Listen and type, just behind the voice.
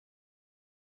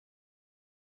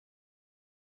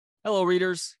Hello,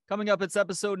 readers. Coming up, it's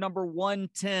episode number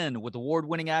 110 with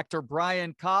award-winning actor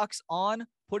Brian Cox on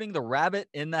Putting the Rabbit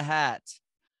in the Hat.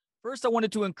 First, I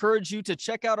wanted to encourage you to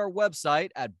check out our website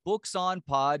at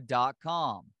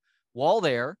booksonpod.com. While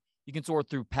there, you can sort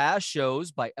through past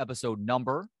shows by episode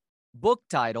number, book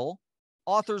title,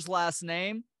 author's last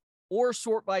name, or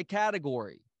sort by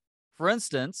category. For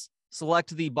instance,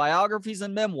 select the biographies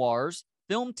and memoirs,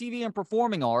 film, TV, and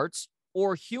performing arts,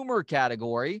 or humor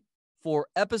category for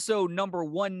episode number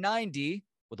 190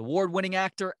 with award-winning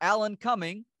actor Alan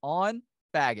Cumming on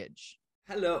Baggage.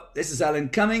 Hello, this is Alan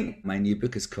Cumming. My new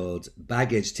book is called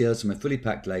Baggage, Tales from a Fully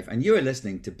Packed Life, and you are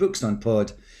listening to Books on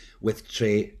Pod with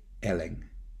Trey Elling.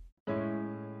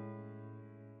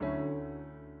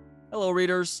 Hello,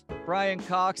 readers. Brian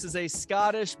Cox is a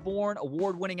Scottish-born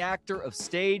award-winning actor of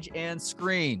stage and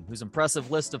screen, whose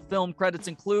impressive list of film credits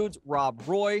includes Rob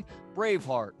Roy,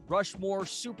 Braveheart, Rushmore,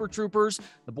 Super Troopers,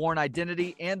 The Bourne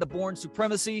Identity and The Bourne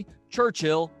Supremacy,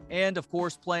 Churchill, and, of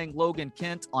course, playing Logan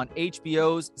Kent on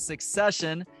HBO's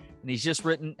Succession. And he's just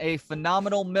written a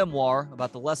phenomenal memoir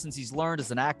about the lessons he's learned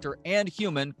as an actor and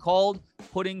human called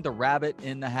Putting the Rabbit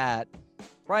in the Hat.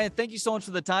 Brian, thank you so much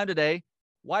for the time today.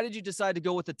 Why did you decide to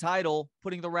go with the title,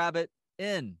 Putting the Rabbit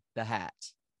in the Hat?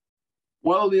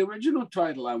 Well, the original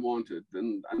title I wanted,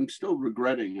 and I'm still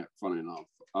regretting it, funny enough.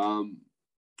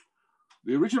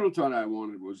 The original title I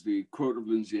wanted was the quote of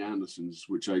Lindsay Anderson's,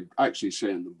 which I actually say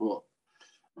in the book.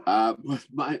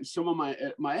 But some of my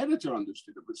editor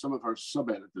understood it, but some of her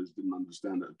sub-editors didn't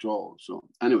understand it at all. So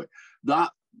anyway,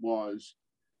 that was,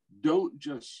 don't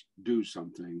just do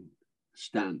something,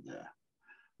 stand there.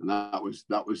 And that was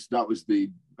the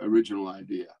original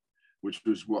idea, which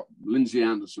was what Lindsay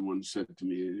Anderson once said to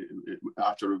me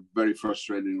after a very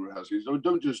frustrating rehearsal. He said, "Oh,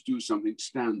 don't just do something,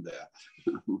 stand there."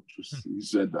 He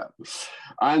said that.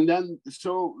 And then,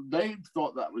 so they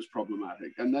thought that was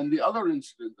problematic. And then the other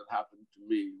incident that happened to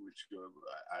me, which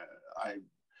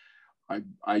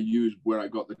I used where I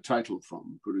got the title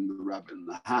from, Putting the Rabbit in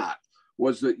the Hat,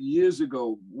 was that years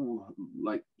ago,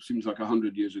 seems like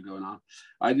 100 years ago now,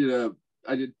 I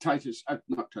did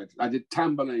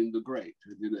Tamburlaine the Great.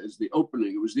 I did it as the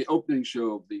opening. It was the opening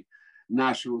show of the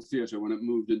National Theatre when it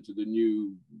moved into the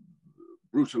new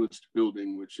Brutalist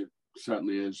building, which it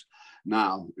certainly is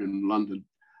now in London.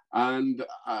 And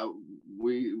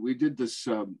we did this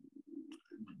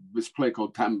play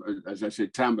called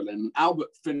Tamburlaine. And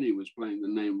Albert Finney was playing the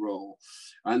main role,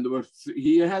 and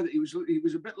he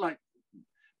was a bit like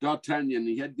D'Artagnan.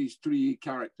 He had these three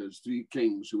characters, three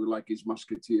kings who were like his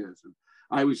musketeers. And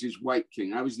I was his white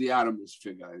king. I was the Aramis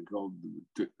figure called,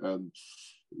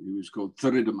 he was called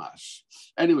Theridamas.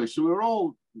 Anyway, so we were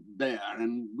all there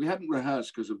and we hadn't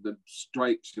rehearsed because of the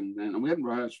strikes and we hadn't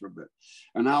rehearsed for a bit.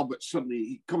 And Albert suddenly,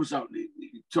 he comes out and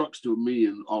he talks to me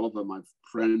and Oliver, my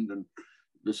friend, and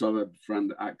this other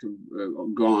friend, actor,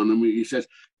 gone. And he says,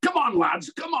 "Come on, lads,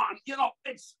 come on. You know,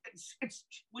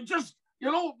 we just,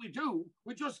 you know what we do?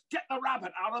 We just get the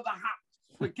rabbit out of the hat.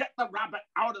 We get the rabbit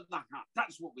out of the hat.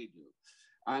 That's what we do."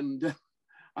 And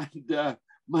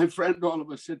my friend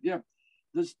Oliver said, "Yeah,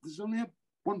 there's only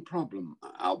one problem,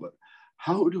 Albert.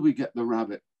 How do we get the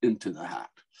rabbit into the hat?"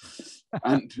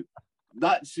 And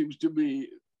that seems to me,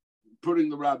 putting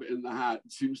the rabbit in the hat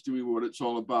seems to me what it's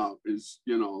all about. Is,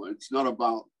 you know, it's not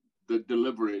about the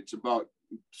delivery. It's about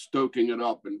stoking it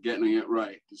up and getting it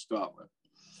right to start with.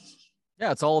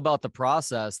 Yeah, it's all about the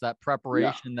process, that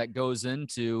preparation that goes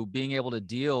into being able to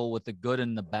deal with the good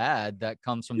and the bad that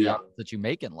comes from the efforts that you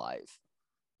make in life.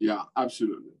 Yeah,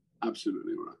 absolutely.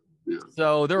 Absolutely right. Yeah.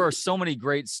 So there are so many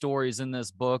great stories in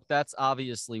this book. That's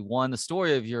obviously one. The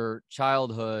story of your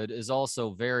childhood is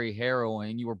also very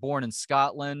harrowing. You were born in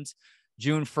Scotland,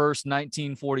 June 1st,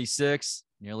 1946.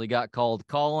 Nearly got called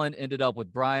Colin, ended up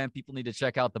with Brian. People need to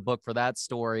check out the book for that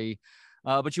story.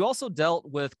 But you also dealt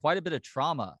with quite a bit of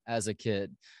trauma as a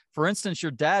kid. For instance,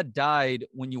 your dad died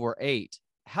when you were 8.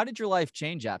 How did your life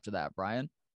change after that, Brian?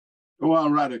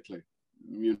 Well, radically.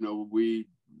 You know, we'd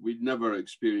never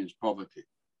experienced poverty.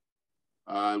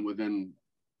 And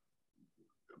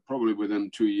probably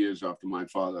within 2 years after my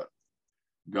father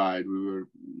died, we were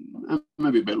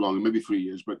maybe a bit longer, maybe 3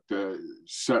 years, but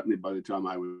certainly by the time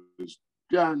I was, it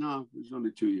was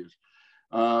only 2 years.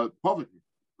 Poverty.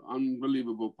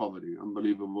 Unbelievable poverty,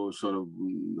 unbelievable sort of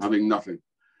having nothing.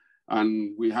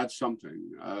 And we had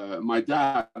something. My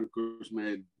dad, of course,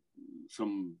 made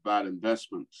some bad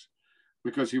investments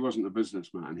because he wasn't a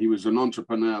businessman. He was an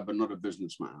entrepreneur, but not a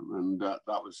businessman. And that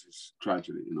was his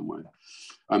tragedy in a way.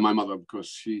 And my mother, of course,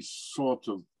 she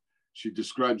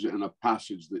describes it in a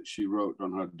passage that she wrote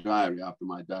on her diary after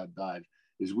my dad died,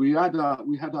 is we had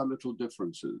our little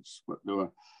differences, but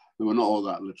They were not all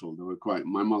that little. They were quite.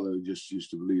 My mother just used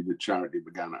to believe that charity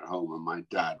began at home, and my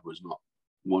dad was not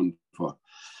one for.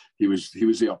 He was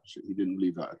the opposite. He didn't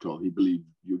believe that at all. He believed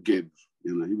you give.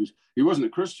 You know, he wasn't a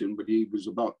Christian, but he was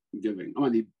about giving. I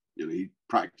mean, he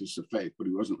practiced the faith, but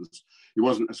he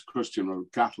wasn't as Christian or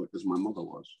Catholic as my mother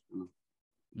was. You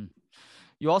know?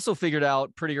 You also figured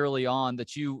out pretty early on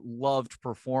that you loved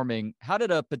performing. How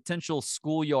did a potential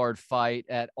schoolyard fight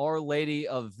at Our Lady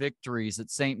of Victories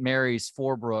at St. Mary's,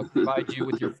 Forbrook, provide you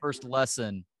with your first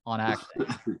lesson on acting?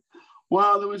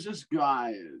 Well, there was this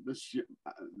guy,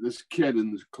 this kid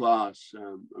in this class,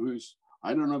 who's,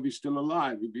 I don't know if he's still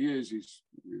alive. If he is, he's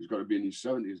got to be in his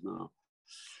 70s now.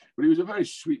 But he was a very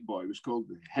sweet boy. He was called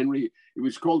Henry.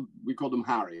 We called him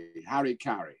Harry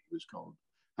Carey, he was called.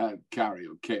 Carey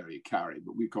or Carey,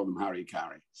 but we called him Harry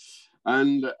Carey.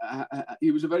 And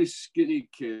he was a very skinny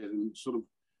kid and sort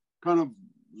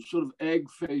of egg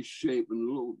face shape and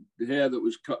a little hair that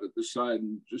was cut at the side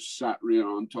and just sat right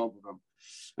on top of him.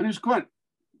 And he was quite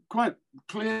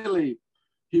clearly,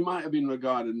 he might have been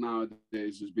regarded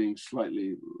nowadays as being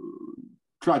slightly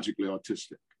tragically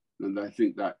autistic. And I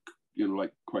think that, you know,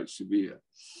 like quite severe.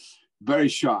 Very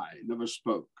shy, never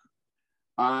spoke.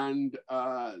 And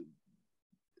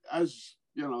as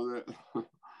you know,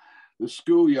 the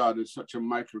schoolyard is such a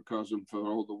microcosm for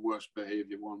all the worst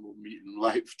behavior one will meet in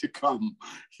life to come,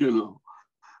 you know,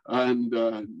 and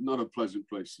not a pleasant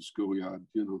place, the schoolyard,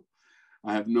 you know.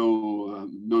 I have no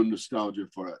nostalgia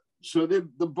for it. So the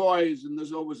boys, and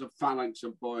there's always a phalanx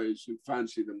of boys who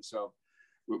fancy themselves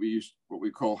what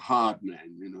we call hard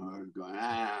men, you know, going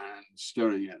and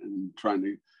stirring it and trying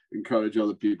to encourage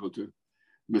other people to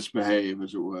misbehave,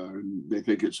 as it were, and they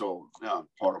think it's all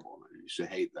horrible. I used to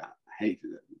hate that. I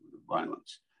hated it.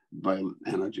 Violent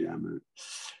energy. I mean.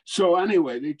 So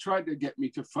anyway, they tried to get me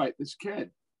to fight this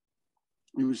kid.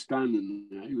 He was standing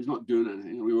there. He was not doing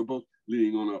anything. We were both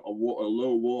leaning on a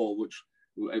low wall, which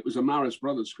it was a Marist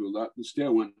Brothers school. That the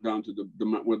stair went down to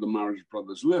where the Marist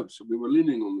Brothers lived. So we were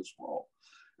leaning on this wall,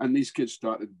 and these kids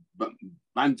started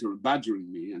badgering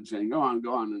me and saying, "Go on,"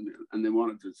 and they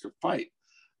wanted to fight.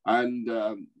 And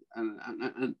I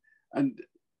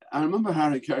remember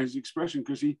Harry Carey's expression,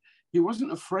 because he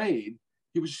wasn't afraid,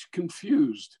 he was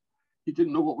confused. He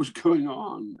didn't know what was going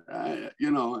on,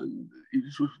 you know, and he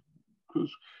just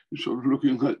was sort of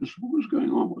looking like this, what was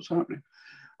going on, what's happening?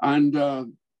 And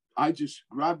I just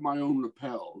grabbed my own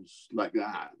lapels like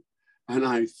that, and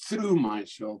I threw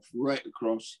myself right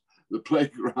across the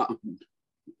playground.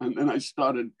 And then I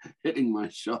started hitting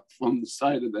myself on the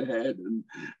side of the head and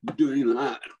doing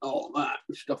that, all that,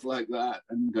 stuff like that.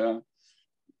 And,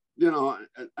 you know,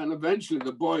 and eventually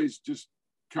the boys just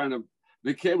kind of,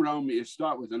 they came around me to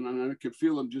start with, and I could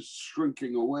feel them just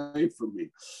shrinking away from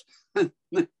me. And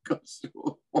because they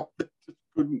just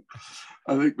couldn't,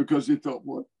 I think because they thought,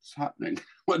 what's happening?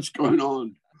 What's going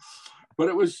on? But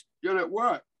it was, you know, it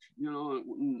worked, you know.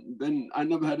 Then I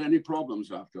never had any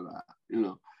problems after that, you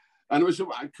know. And it was,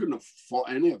 I couldn't have fought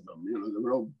any of them, you know, they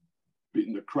were all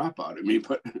beating the crap out of me,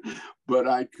 but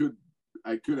I could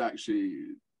actually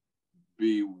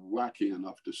be wacky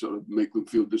enough to sort of make them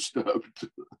feel disturbed.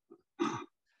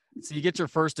 So you get your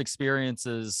first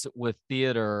experiences with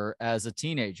theater as a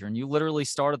teenager, and you literally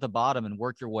start at the bottom and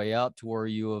work your way up to where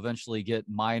you eventually get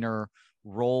minor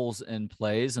roles in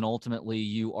plays, and ultimately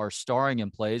you are starring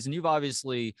in plays. And you've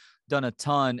obviously done a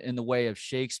ton in the way of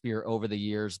Shakespeare over the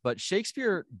years, but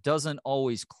Shakespeare doesn't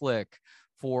always click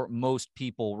for most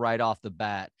people right off the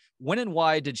bat. When and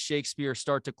why did Shakespeare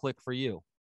start to click for you?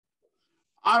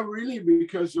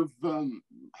 Because of,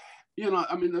 you know,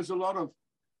 I mean, there's a lot of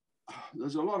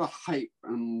hype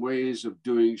and ways of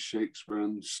doing Shakespeare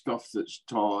and stuff that's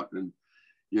taught, and,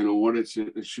 you know, what it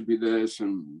should be this,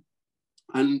 and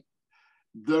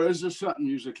there is a certain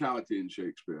musicality in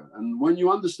Shakespeare. And when you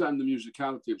understand the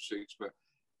musicality of Shakespeare,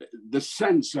 the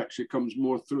sense actually comes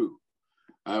more through.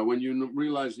 When you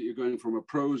realize that you're going from a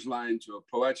prose line to a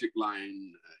poetic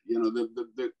line, you know,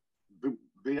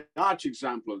 the arch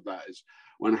example of that is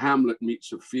when Hamlet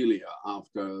meets Ophelia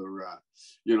after,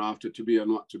 you know, after To Be or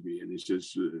Not to Be. And he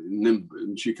says, nymph,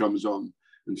 and she comes on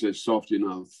and says, soft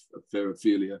enough, fair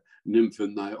Ophelia, nymph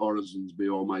in thy orisons be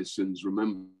all my sins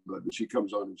remembered. And she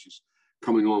comes on and she's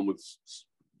coming on with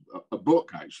a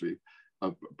book, actually,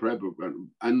 a prayer book,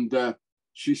 and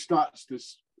she starts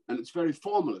this, and it's very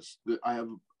formalist. That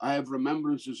I have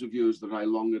remembrances of yours that I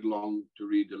longed long to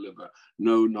redeliver.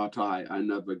 No, not I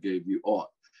never gave you aught.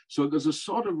 So there's a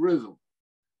sort of rhythm,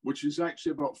 which is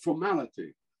actually about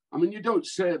formality. I mean, you don't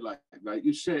say it like that.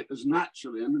 You say it as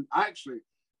naturally, and actually,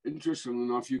 interestingly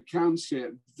enough, you can say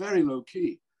it very low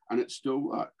key, and it still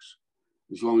works,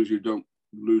 as long as you don't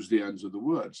lose the ends of the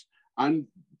words. And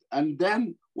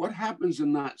then what happens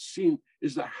in that scene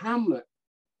is that Hamlet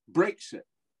breaks it,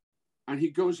 and he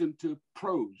goes into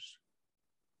prose.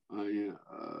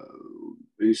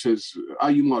 He says,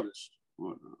 "Are you modest?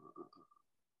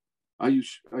 Are you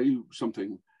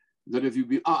something that if you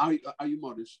be? Are you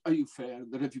modest? Are you fair?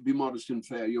 That if you be modest and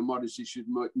fair, your modesty should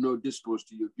no discourse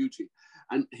to your beauty."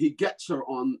 And he gets her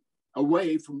on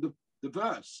away from the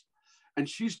verse, and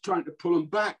she's trying to pull him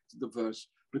back to the verse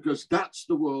because that's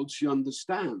the world she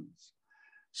understands.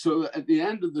 So at the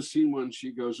end of the scene, when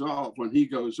he goes off,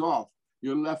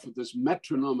 you're left with this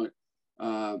metronomic.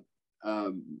 How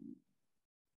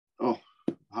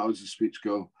does the speech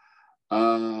go?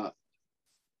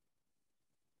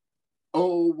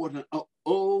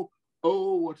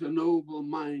 What a noble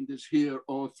mind is here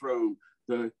o'erthrown.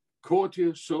 The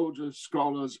courtier, soldier,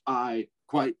 scholar's eye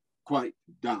quite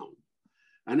down.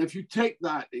 And if you take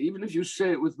that, even if you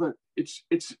say it with, it's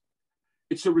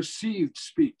a received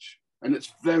speech, and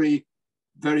it's very,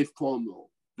 very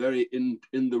formal, very in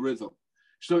the rhythm.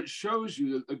 So it shows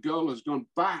you that the girl has gone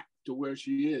back to where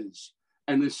she is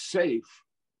and is safe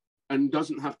and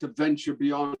doesn't have to venture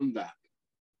beyond that.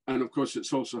 And of course,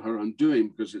 it's also her undoing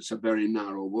because it's a very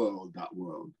narrow world, that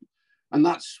world. And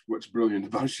that's what's brilliant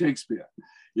about Shakespeare,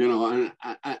 you know.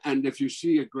 And if you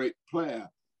see a great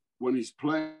player, when he's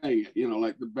playing it, you know,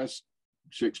 like the best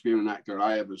Shakespearean actor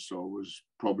I ever saw was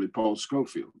probably Paul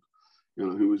Scofield, you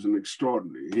know, who was an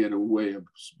extraordinary. He had a way of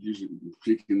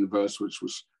speaking the verse which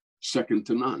was second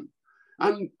to none.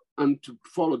 And to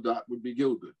follow that would be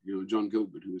Gilbert, you know, John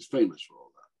Gilbert, who was famous for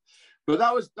all that. But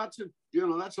that's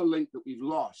a link that we've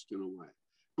lost in a way.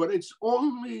 But it's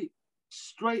only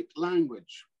straight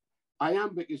language.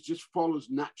 Iambic just follows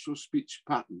natural speech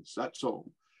patterns. That's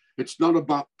all. It's not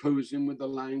about posing with the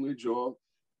language, or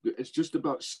it's just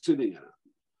about sitting in it.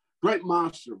 Great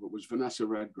master of it was Vanessa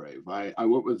Redgrave. I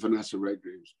worked with Vanessa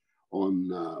Redgrave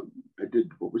on, I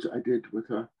did with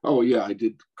her? Oh yeah, I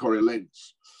did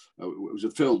Coriolanus. It was a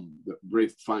film that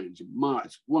Ralph Fiennes,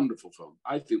 it's a wonderful film.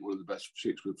 I think one of the best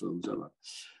Shakespeare films ever.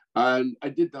 And I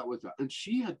did that with her. And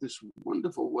she had this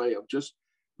wonderful way of just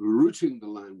rooting the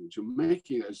language and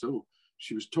making it as though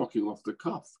she was talking off the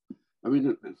cuff. I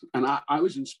mean, and I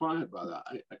was inspired by that.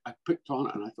 I picked on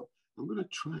it and I thought, I'm going to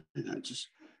try that. Just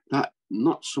that,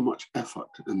 not so much effort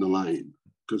in the line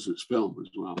because it's film as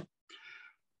well.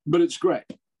 But it's great.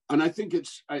 And I think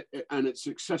it's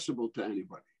accessible to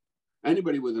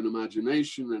anybody with an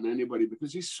imagination, and anybody,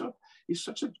 because he's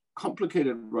such a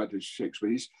complicated writer,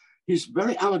 Shakespeare. He's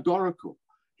very allegorical.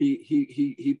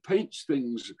 He paints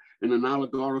things in an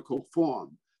allegorical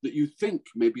form that you think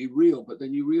may be real, but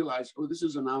then you realize, oh, this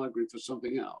is an allegory for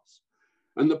something else.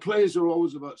 And the plays are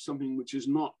always about something which is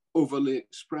not overly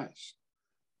expressed.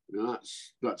 You know,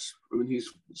 I mean,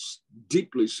 he's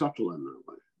deeply subtle in that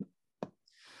way.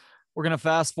 We're going to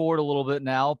fast forward a little bit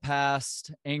now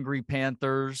past Angry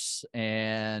Panthers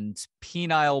and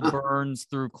penile burns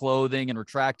through clothing and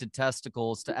retracted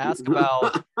testicles to ask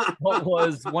about what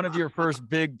was one of your first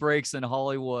big breaks in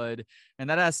Hollywood. And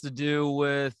that has to do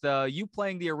with you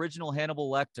playing the original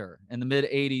Hannibal Lecter in the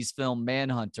mid-'80s film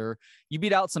Manhunter. You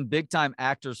beat out some big-time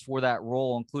actors for that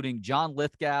role, including John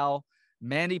Lithgow,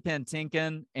 Mandy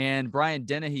Patinkin, and Brian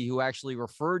Dennehy, who actually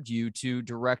referred you to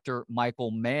director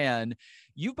Michael Mann.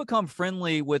 You've become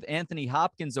friendly with Anthony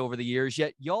Hopkins over the years,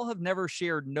 yet y'all have never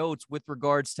shared notes with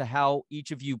regards to how each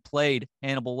of you played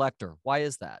Hannibal Lecter. Why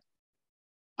is that?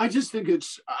 I just think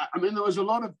I mean, there was a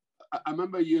lot of, I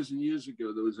remember years and years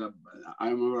ago,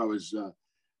 I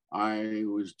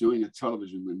was doing a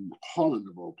television in Holland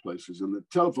of all places, and the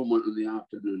telephone went in the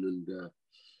afternoon, and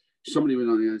somebody was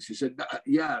on the end. She said,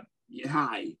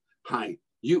 hi,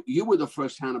 you were the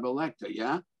first Hannibal Lecter,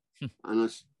 yeah? And I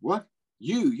said, what?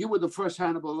 You were the first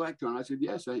Hannibal Lecter? And I said,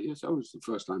 yes, I was the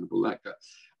first Hannibal Lecter.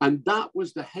 And that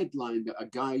was the headline that a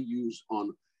guy used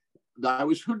that I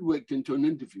was hoodwinked into an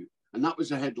interview. And that was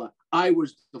the headline. I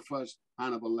was the first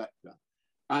Hannibal Lecter.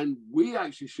 And we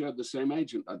actually shared the same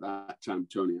agent at that time,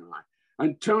 Tony and I.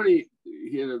 And Tony,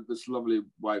 he had this lovely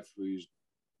wife who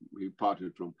he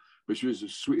parted from, but she was a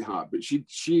sweetheart. But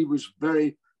she was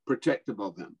very protective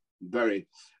of him, very.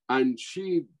 And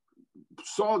she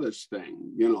saw this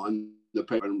thing, you know, in the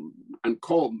paper and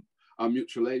called our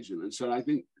mutual agent and said, I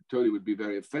think Tony would be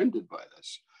very offended by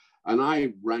this. And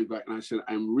I rang back and I said,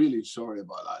 I'm really sorry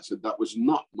about that. I said, that was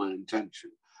not my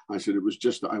intention. I said, it was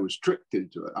just that I was tricked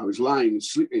into it. I was lying and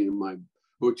sleeping in my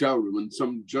hotel room, and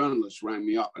some journalist rang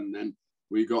me up, and then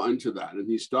we got into that, and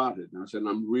he started. And I said,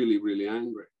 I'm really, really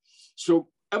angry. So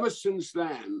ever since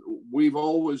then, we've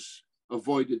always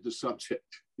avoided the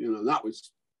subject. You know, that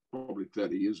was probably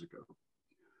 30 years ago.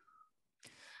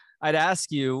 I'd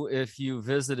ask you if you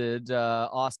visited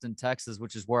Austin, Texas,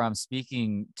 which is where I'm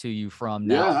speaking to you from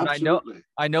now. Yeah, But absolutely.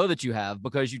 I know that you have,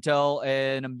 because you tell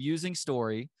an amusing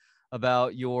story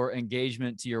about your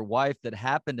engagement to your wife that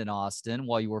happened in Austin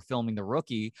while you were filming The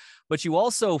Rookie. But you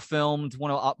also filmed one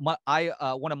of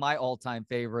my all-time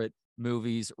favorite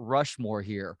movies, Rushmore,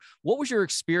 here. What was your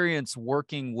experience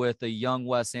working with a young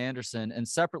Wes Anderson and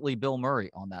separately Bill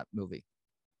Murray on that movie?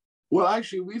 Well,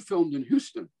 actually, we filmed in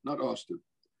Houston, not Austin.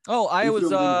 Oh, I We was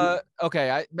filmed in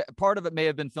okay. Part of it may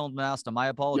have been filmed in Austin. My Yeah, I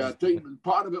apologies. think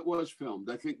part of it was filmed.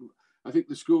 I think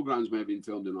the School Grounds may have been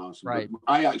filmed in Austin, Right. but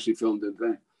I actually filmed it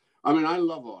there. I mean, I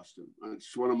love Austin.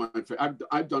 It's one of my favorite.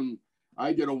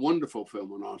 I did a wonderful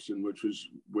film in Austin, which was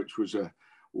a,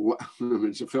 I mean,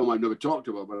 it's a film I've never talked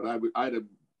about, but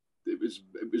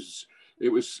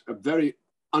it was a very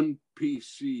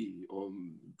un-PC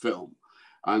film,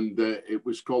 and it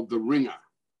was called The Ringer,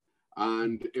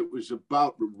 and it was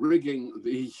about rigging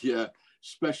the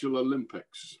Special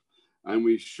Olympics, and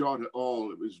we shot it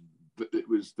all. It was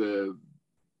the,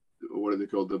 what are they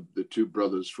called, the two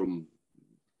brothers from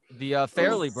The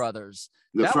Farrelly brothers.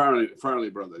 The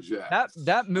Farrelly brothers, yeah.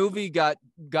 That movie got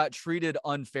treated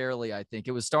unfairly, I think.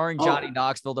 It was starring Johnny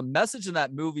Knoxville. The message in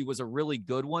that movie was a really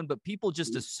good one, but people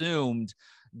just assumed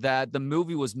that the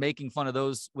movie was making fun of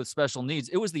those with special needs.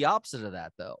 It was the opposite of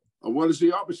that, though. What is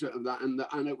the opposite of that? And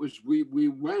it was,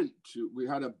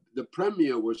 the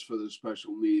premiere was for the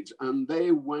special needs, and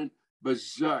they went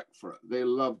berserk for it. They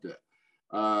loved it.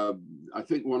 I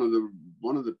think one of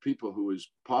the people who was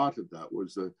part of that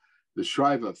was the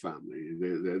Shriver family.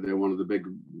 They're one of the big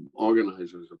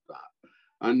organizers of that.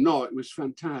 And no, it was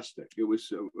fantastic. It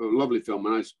was a lovely film,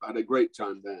 and I had a great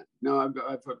time there. No, I've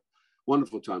had a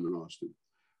wonderful time in Austin.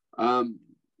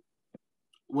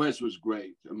 Wes was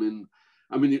great. I mean,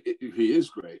 he is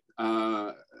great.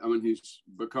 I mean, he's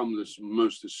become this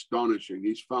most astonishing.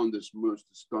 He's found this most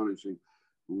astonishing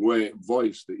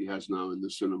voice that he has now in the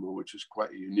cinema, which is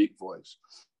quite a unique voice.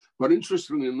 But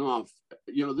interestingly enough,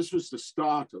 this was the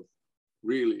start of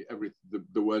really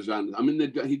the Wes Anderson. I mean,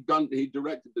 he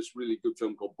directed this really good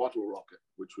film called Bottle Rocket,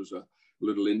 which was a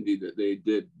little indie that they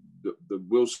did, the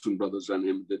Wilson brothers and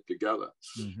him did together.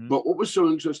 Mm-hmm. But what was so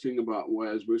interesting about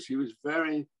Wes was he was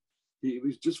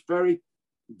just very,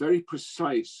 very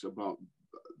precise about,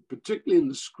 particularly in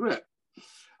the script.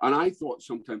 And I thought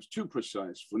sometimes too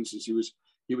precise. For instance, he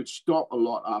would stop a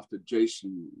lot after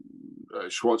Jason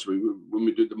Schwartzman, when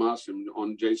we did the master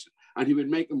on Jason, and he would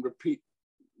make him repeat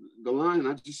the line.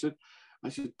 I said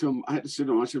to him, I had to sit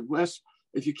down. I said, Wes,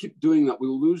 if you keep doing that,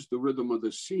 we'll lose the rhythm of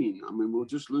the scene. I mean, we'll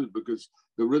just lose, because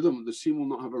the rhythm of the scene will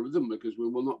not have a rhythm, because we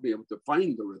will not be able to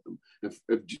find the rhythm if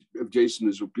Jason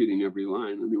is repeating every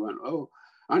line. And he went, oh,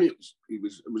 and it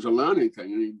was a learning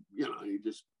thing, and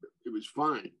it was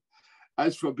fine.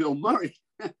 As for Bill Murray,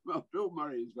 well, Bill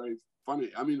Murray is very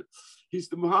funny. I mean,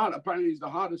 apparently he's the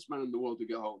hardest man in the world to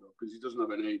get hold of, because he doesn't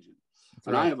have an agent.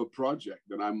 And I have a project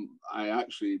that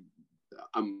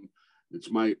it's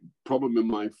probably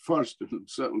my first and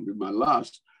certainly my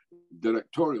last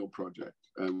directorial project,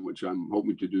 which I'm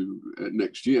hoping to do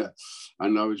next year.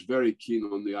 And I was very keen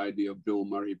on the idea of Bill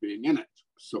Murray being in it.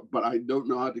 But I don't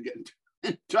know how to get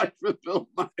in touch with Bill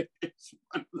Murray.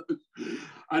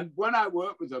 And when I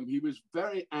worked with him, he was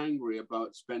very angry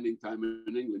about spending time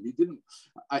in England.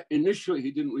 Initially,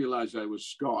 he didn't realize I was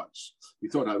Scots. He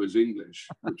thought I was English,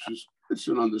 which is it's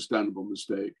an understandable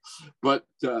mistake. But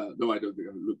though I don't think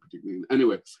I look particularly.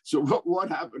 Anyway, so what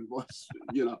happened was,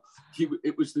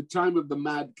 it was the time of the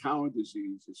mad cow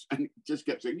disease, and he just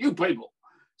kept saying, "You people,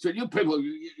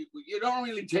 you don't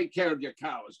really take care of your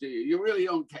cows, do you? You really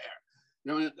don't care.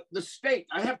 The steak,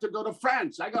 I have to go to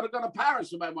France. I got to go to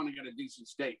Paris if I want to get a decent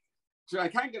steak. So I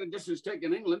can't get a decent steak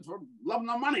in England for love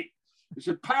nor money." He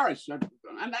said, "Paris, and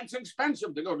that's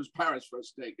expensive to go to Paris for a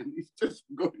steak." And he's just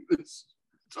going, this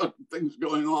sort of things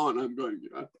going on. I'm going,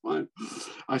 yeah, fine.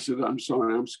 I said, "I'm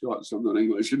sorry, I'm Scots, I'm not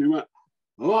English." And he went,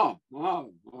 oh.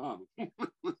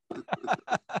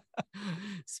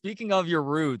 Speaking of your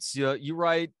roots, you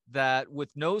write that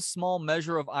with no small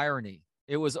measure of irony,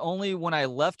 it was only when I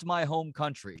left my home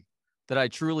country that I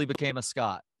truly became a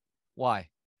Scot. Why?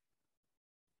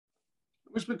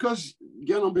 It was because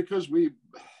we,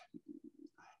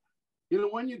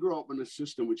 when you grow up in a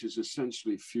system which is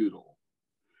essentially feudal,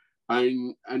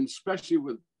 and especially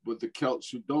with the Celts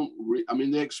who don't,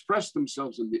 they express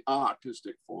themselves in the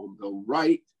artistic form. They'll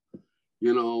write,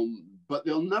 but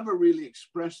they'll never really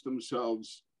express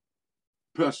themselves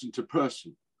person to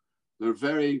person. They're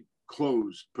very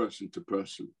closed person to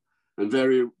person, and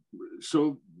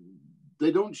so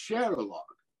they don't share a lot,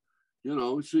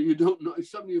 so you don't know.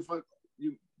 Suddenly you find,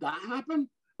 that happened?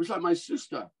 was like my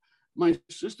sister. My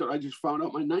sister, I just found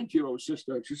out, my 90-year-old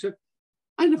sister, she said,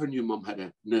 I never knew Mum had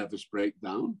a nervous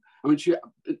breakdown. I mean, she,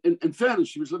 in fairness,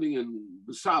 she was living in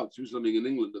the South. She was living in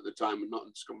England at the time and not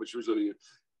in Scotland. She was living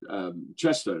in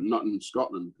Chester, not in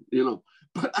Scotland, you know.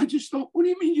 But I just thought, what do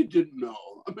you mean you didn't know?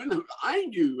 I mean, I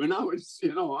knew, and I was,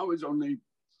 you know, I was only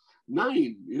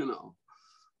 9, you know.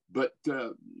 But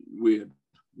weird.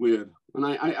 And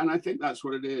I think that's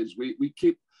what it is. We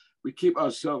keep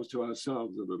ourselves to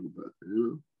ourselves a little bit, you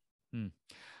know.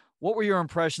 What were your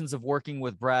impressions of working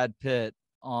with Brad Pitt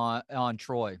on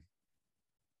Troy?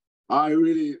 I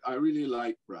really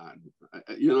like Brad.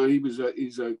 You know,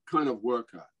 he's a kind of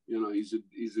worker. You know, he's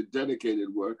a dedicated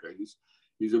worker.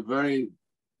 He's a very,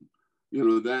 you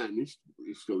know, then he's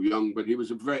still young, but he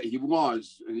was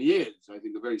and he is, I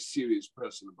think, a very serious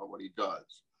person about what he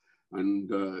does.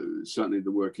 And certainly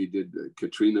the work he did,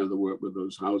 Katrina, the work with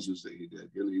those houses that he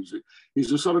did, you know,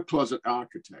 he's a sort of closet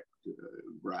architect,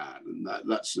 Brad, and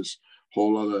that's this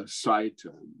whole other side to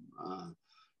him.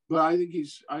 But I think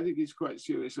he's quite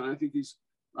serious, and I think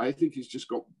he's just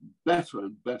got better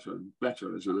and better and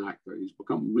better as an actor. He's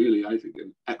become really, I think,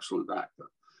 an excellent actor.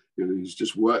 You know, he's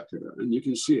just worked at it, and you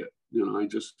can see it. You know, I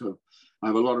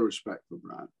have a lot of respect for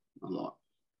Brad, a lot.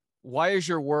 Why is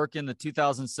your work in the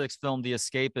 2006 film The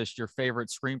Escapist your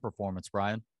favorite screen performance,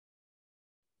 Brian?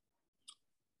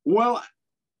 Well,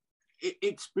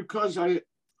 it's because I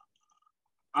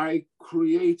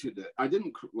created it. I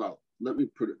didn't, well, let me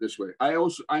put it this way. I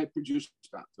produced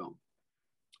that film.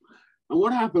 And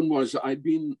what happened was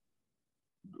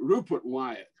Rupert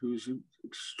Wyatt, who's an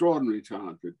extraordinarily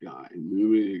talented guy,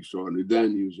 really extraordinary.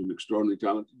 Then he was an extraordinarily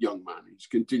talented young man. He's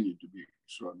continued to be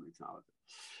extraordinarily talented.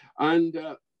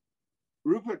 And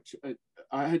Rupert,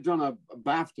 I had done a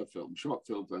BAFTA film, short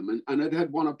film, and it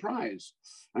had won a prize.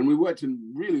 And we worked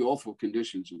in really awful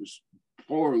conditions. It was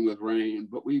pouring with rain,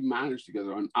 but we managed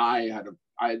together. And I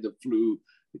had the flu.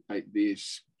 The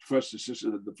first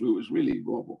assistant had the flu. It was really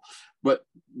awful. But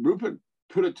Rupert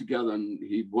put it together, and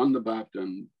he won the BAFTA,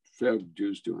 and fair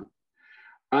dues to him.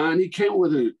 And he came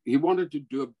he wanted to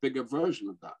do a bigger version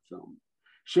of that film.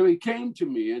 So he came to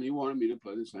me, and he wanted me to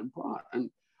play the same part. And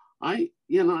I've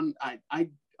done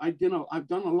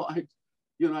a lot.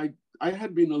 I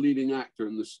had been a leading actor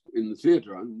in the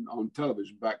theater and on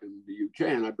television back in the UK,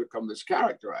 and I'd become this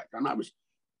character actor, and I was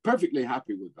perfectly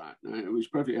happy with that. I was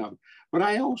perfectly happy. But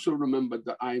I also remembered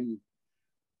that I'm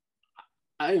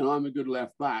a good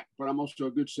left back, but I'm also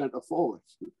a good centre forward.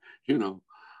 You know,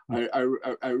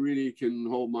 I really can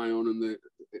hold my own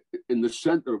in the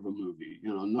centre of a movie.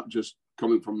 You know, not just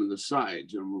coming from the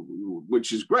sides, you know,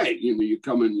 which is great. You know, you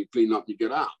come in, you clean up, you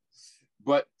get out.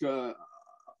 But and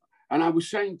I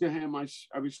was saying to him, I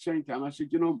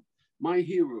said, you know, my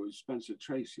hero is Spencer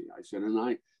Tracy. I said,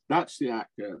 and that's the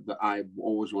actor that I've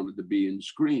always wanted to be in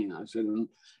screen. I said, and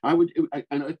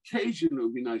and occasionally it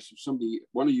would be nice if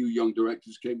one of you young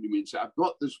directors came to me and said, I've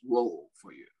got this role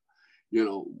for you, you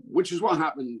know, which is what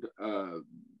happened,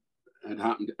 had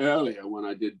happened earlier when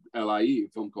I did LIE, a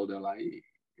film called LIE,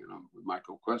 you know, with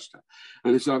Michael Cuesta.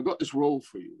 And he said, I've got this role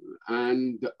for you.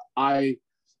 And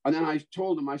then I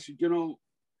told him, I said, you know,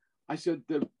 I said,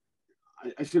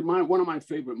 one of my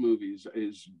favorite movies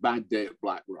is Bad Day at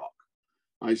Black Rock.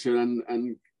 I said,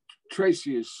 and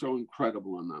Tracy is so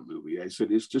incredible in that movie. I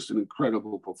said, it's just an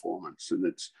incredible performance, and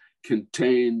it's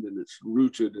contained and it's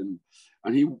rooted, and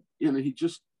he, you know,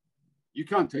 you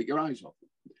can't take your eyes off him.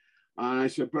 And I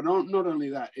said, but not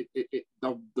only that,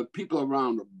 the people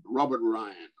around him, Robert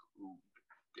Ryan,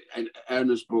 and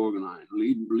Ernest Borgnine,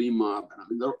 Lee Marvin, I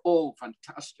mean, they're all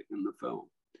fantastic in the film,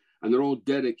 and they're all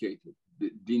dedicated.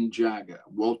 Dean Jagger,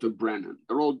 Walter Brennan,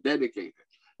 they're all dedicated.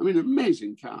 I mean,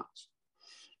 amazing cast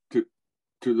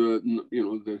to the, you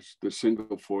know, the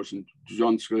single force and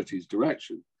John Scalitti's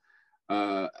direction,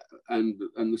 and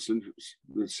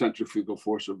the centrifugal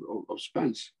force of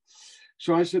Spence.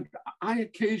 So I said, I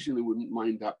occasionally wouldn't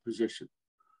mind that position.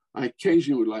 I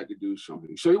occasionally would like to do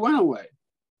something. So he went away.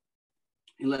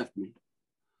 He left me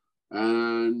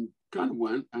and kind of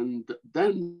went. And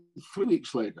then 3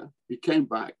 weeks later, he came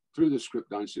back, threw the script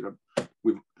down, and said,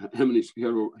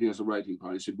 he has a writing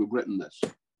partner. He said, we've written this.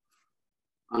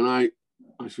 And I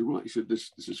said, what? He said,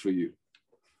 this is for you.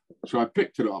 So I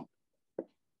picked it up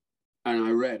and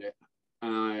I read it.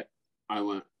 And I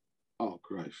went, oh,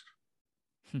 Christ.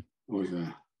 Oh,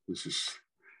 yeah, this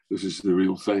is the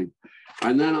real thing.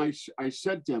 And then I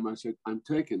said to him, I said, I'm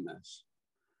taking this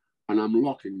and I'm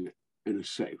locking it in a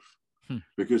safe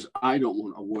because I don't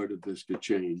want a word of this to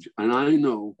change. And I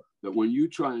know that when you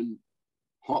try and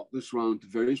hop this round to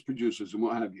various producers and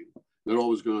what have you, They're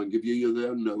always going to give you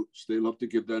their notes. They love to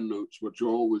give their notes, which are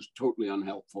always totally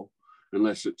unhelpful,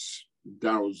 unless it's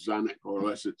Darryl Zanuck or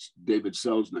unless it's David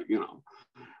Selznick, you know,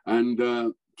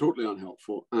 and totally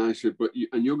unhelpful. And I said, but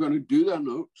you're going to do their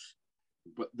notes,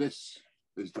 but this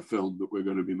is the film that we're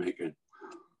going to be making.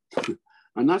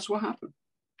 And that's what happened.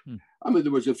 I mean,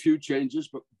 there was a few changes,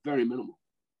 but very minimal.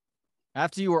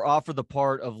 After you were offered the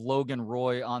part of Logan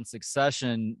Roy on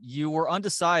Succession, you were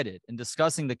undecided in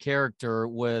discussing the character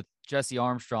with Jesse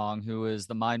Armstrong, who is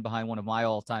the mind behind one of my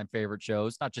all-time favorite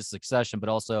shows, not just Succession, but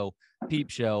also Peep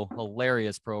Show,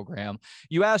 hilarious program.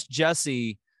 You asked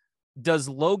Jesse, does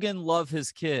Logan love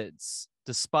his kids,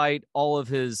 despite all of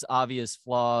his obvious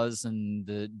flaws and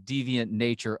the deviant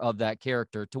nature of that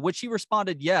character? To which he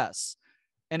responded, yes.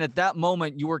 And at that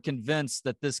moment, you were convinced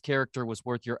that this character was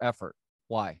worth your effort.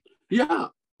 Why? Yeah.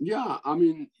 I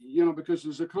mean, you know, because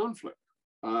there's a conflict.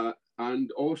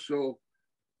 And also,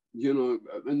 you know,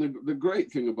 and the great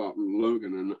thing about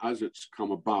Logan, and as it's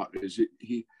come about, is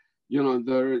he you know,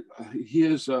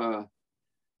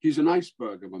 he's an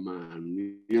iceberg of a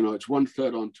man. You know, it's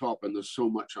 1/3 on top and there's so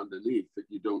much underneath that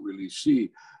you don't really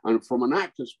see. And from an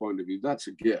actor's point of view, that's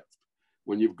a gift.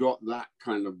 When you've got that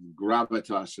kind of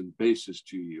gravitas and basis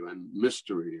to you and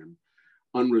mystery and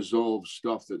unresolved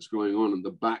stuff that's going on in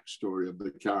the backstory of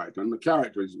the character. And the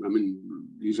character is, I mean,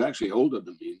 he's actually older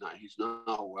than me now. He's now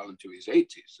well into his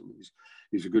 80s. I mean,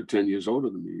 he's a good 10 years older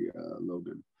than me,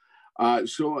 Logan.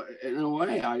 So in a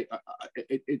way,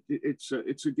 it's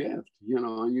a gift, you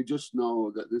know, and you just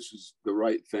know that this is the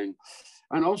right thing.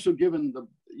 And also given the,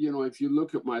 you know, if you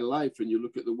look at my life and you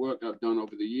look at the work I've done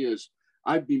over the years,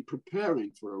 I've been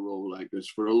preparing for a role like this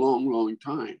for a long, long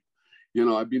time. You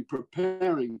know, I've been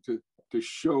preparing to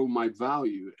show my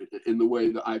value in the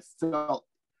way that I felt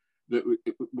that,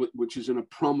 which is in a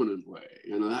prominent way.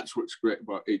 You know, that's what's great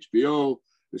about HBO.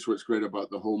 It's what's great about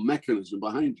the whole mechanism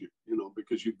behind you, you know,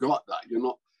 because you got that. You're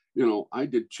not, you know, I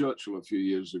did Churchill a few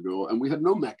years ago and we had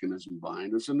no mechanism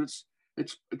behind us. And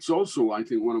it's also, I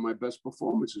think, one of my best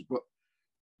performances, but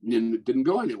it didn't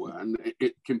go anywhere. And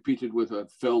it competed with a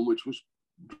film which was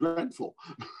dreadful,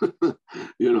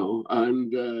 you know,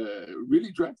 and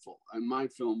really dreadful. And my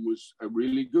film was a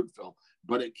really good film,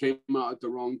 but it came out at the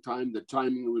wrong time. The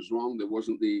timing was wrong. There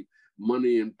wasn't the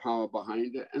money and power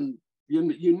behind it. And you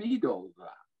need all of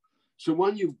that. So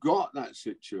when you've got that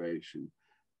situation,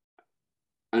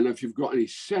 and if you've got any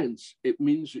sense, it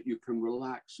means that you can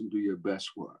relax and do your best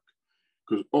work,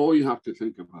 because all you have to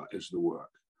think about is the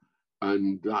work.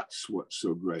 And that's what's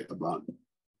so great about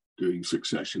doing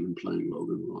Succession and playing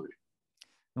Logan Roy.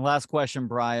 And last question,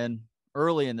 Brian.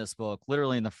 Early in this book,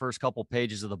 literally in the first couple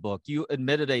pages of the book, you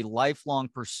admitted a lifelong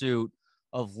pursuit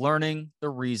of learning the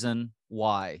reason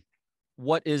why.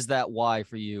 What is that why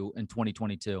for you in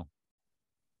 2022?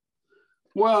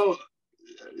 Well,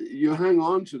 you hang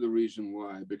on to the reason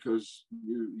why, because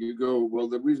you go, well,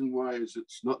 the reason why is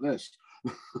it's not this.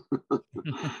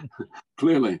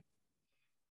 Clearly.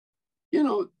 You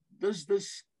know, there's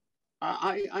this,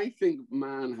 I think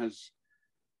man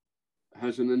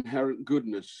has an inherent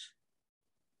goodness,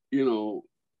 you know,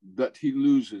 that he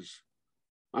loses.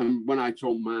 And when I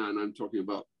talk man, I'm talking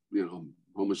about, you know,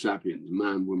 Homo sapiens,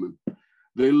 man, woman.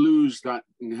 They lose that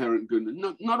inherent goodness.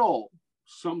 Not all.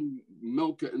 Some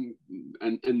milk it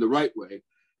and in the right way,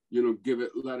 you know, give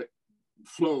it, let it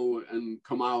flow and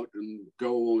come out and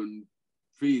go and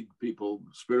feed people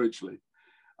spiritually.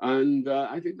 And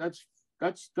I think that's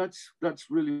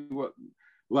really what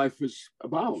life is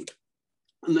about.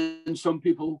 And then some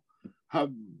people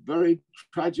have very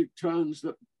tragic turns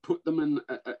that put them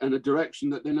in a direction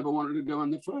that they never wanted to go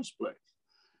in the first place.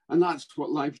 And that's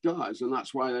what life does. And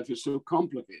that's why life is so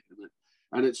complicated.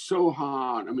 And it's so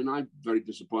hard. I mean, I'm very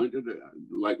disappointed,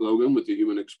 like Logan, with the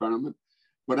human experiment.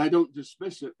 But I don't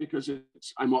dismiss it, because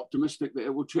I'm optimistic that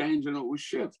it will change and it will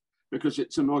shift, because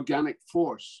it's an organic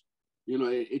force. You know,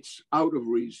 it's out of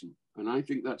reason. And I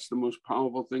think that's the most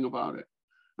powerful thing about it.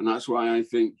 And that's why I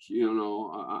think, you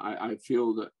know, I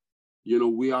feel that, you know,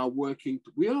 we are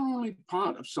only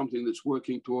part of something that's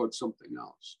working towards something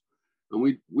else. And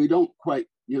we don't quite,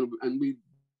 you know, and we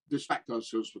distract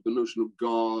ourselves with the notion of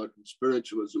God and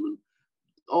spiritualism and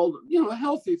all, you know,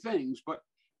 healthy things, but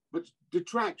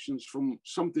detractions from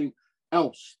something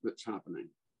else that's happening,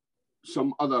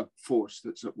 some other force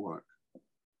that's at work.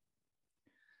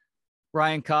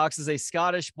 Brian Cox is a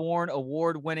Scottish-born,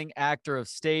 award-winning actor of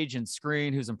stage and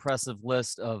screen whose impressive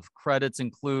list of credits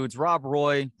includes Rob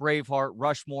Roy, Braveheart,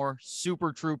 Rushmore,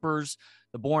 Super Troopers,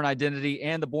 The Bourne Identity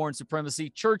and The Bourne Supremacy,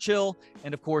 Churchill,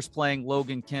 and of course playing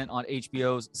Logan Kent on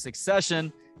HBO's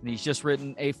Succession. And he's just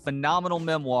written a phenomenal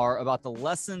memoir about the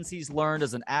lessons he's learned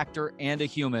as an actor and a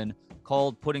human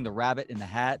called Putting the Rabbit in the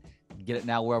Hat. You can get it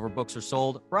now wherever books are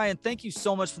sold. Brian, thank you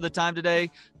so much for the time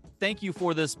today. Thank you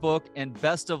for this book, and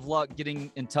best of luck getting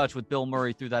in touch with Bill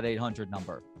Murray through that 800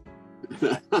 number.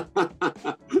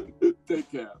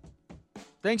 Take care.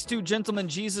 Thanks to Gentleman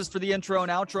Jesus for the intro and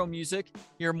outro music.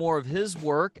 Hear more of his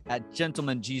work at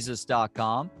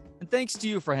gentlemanjesus.com. And thanks to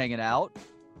you for hanging out.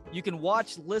 You can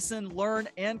watch, listen, learn,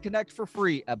 and connect for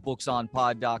free at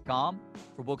booksonpod.com.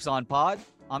 For Books on Pod,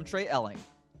 I'm Trey Elling.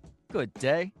 Good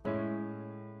day.